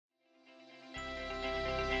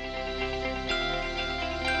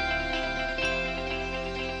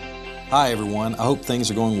Hi everyone, I hope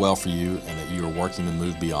things are going well for you and that you are working to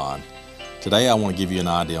move beyond. Today I want to give you an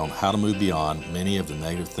idea on how to move beyond many of the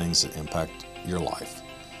negative things that impact your life.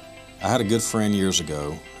 I had a good friend years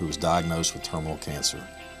ago who was diagnosed with terminal cancer.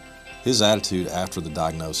 His attitude after the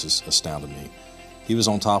diagnosis astounded me. He was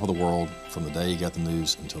on top of the world from the day he got the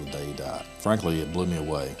news until the day he died. Frankly, it blew me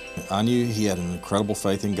away. I knew he had an incredible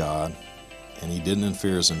faith in God and he didn't in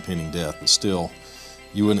fear his impending death, but still,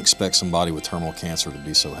 you wouldn't expect somebody with terminal cancer to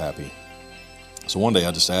be so happy. So one day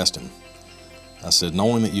I just asked him, I said,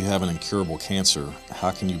 knowing that you have an incurable cancer,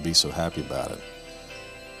 how can you be so happy about it?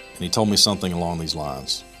 And he told me something along these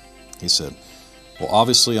lines. He said, well,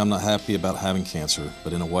 obviously I'm not happy about having cancer,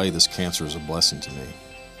 but in a way this cancer is a blessing to me.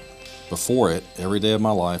 Before it, every day of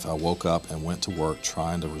my life I woke up and went to work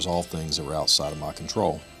trying to resolve things that were outside of my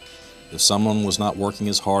control. If someone was not working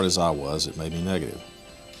as hard as I was, it made me negative.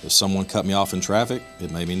 If someone cut me off in traffic,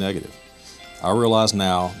 it made me negative. I realize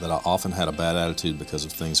now that I often had a bad attitude because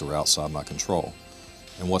of things that were outside my control.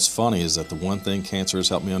 And what's funny is that the one thing cancer has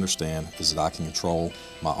helped me understand is that I can control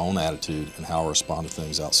my own attitude and how I respond to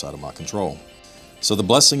things outside of my control. So the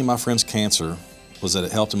blessing in my friend's cancer was that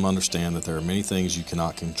it helped him understand that there are many things you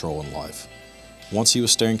cannot control in life. Once he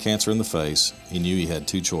was staring cancer in the face, he knew he had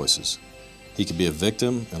two choices. He could be a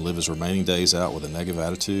victim and live his remaining days out with a negative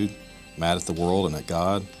attitude, mad at the world and at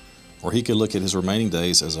God, or he could look at his remaining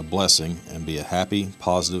days as a blessing and be a happy,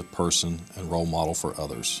 positive person and role model for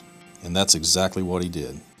others. And that's exactly what he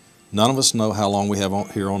did. None of us know how long we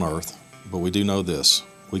have here on earth, but we do know this.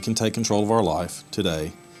 We can take control of our life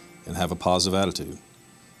today and have a positive attitude.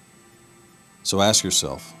 So ask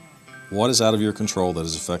yourself, what is out of your control that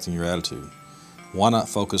is affecting your attitude? Why not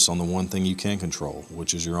focus on the one thing you can control,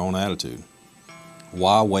 which is your own attitude?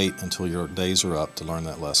 Why wait until your days are up to learn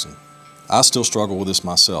that lesson? I still struggle with this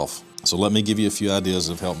myself, so let me give you a few ideas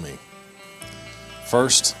that have helped me.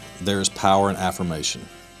 First, there is power in affirmation.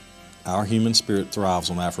 Our human spirit thrives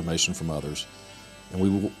on affirmation from others,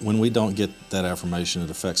 and when we don't get that affirmation, it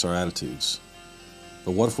affects our attitudes.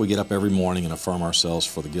 But what if we get up every morning and affirm ourselves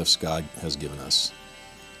for the gifts God has given us?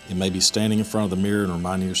 It may be standing in front of the mirror and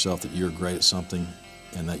reminding yourself that you're great at something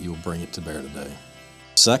and that you will bring it to bear today.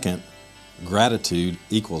 Second, gratitude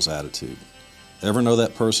equals attitude. Ever know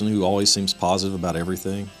that person who always seems positive about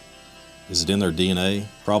everything? Is it in their DNA?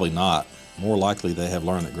 Probably not. More likely they have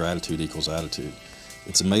learned that gratitude equals attitude.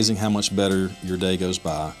 It's amazing how much better your day goes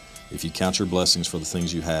by if you count your blessings for the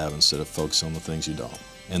things you have instead of focusing on the things you don't.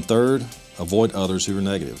 And third, avoid others who are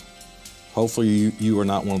negative. Hopefully you are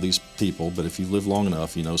not one of these people, but if you've lived long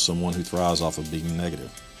enough, you know someone who thrives off of being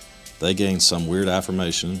negative. They gain some weird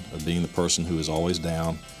affirmation of being the person who is always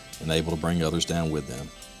down and able to bring others down with them.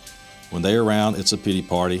 When they're around, it's a pity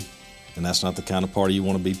party, and that's not the kind of party you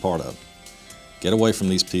want to be part of. Get away from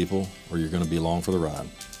these people, or you're going to be along for the ride.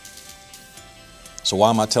 So why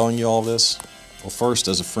am I telling you all this? Well, first,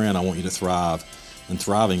 as a friend, I want you to thrive, and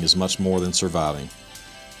thriving is much more than surviving.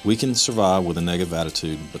 We can survive with a negative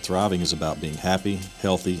attitude, but thriving is about being happy,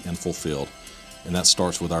 healthy, and fulfilled, and that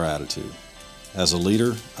starts with our attitude. As a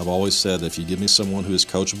leader, I've always said that if you give me someone who is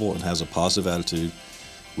coachable and has a positive attitude,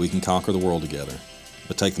 we can conquer the world together.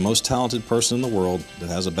 But take the most talented person in the world that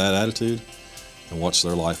has a bad attitude and watch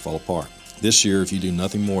their life fall apart. This year, if you do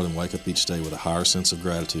nothing more than wake up each day with a higher sense of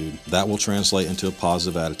gratitude, that will translate into a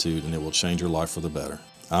positive attitude and it will change your life for the better.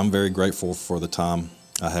 I'm very grateful for the time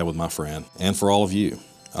I had with my friend and for all of you.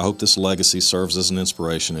 I hope this legacy serves as an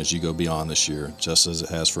inspiration as you go beyond this year, just as it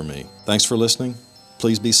has for me. Thanks for listening.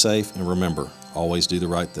 Please be safe and remember, always do the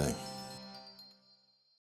right thing.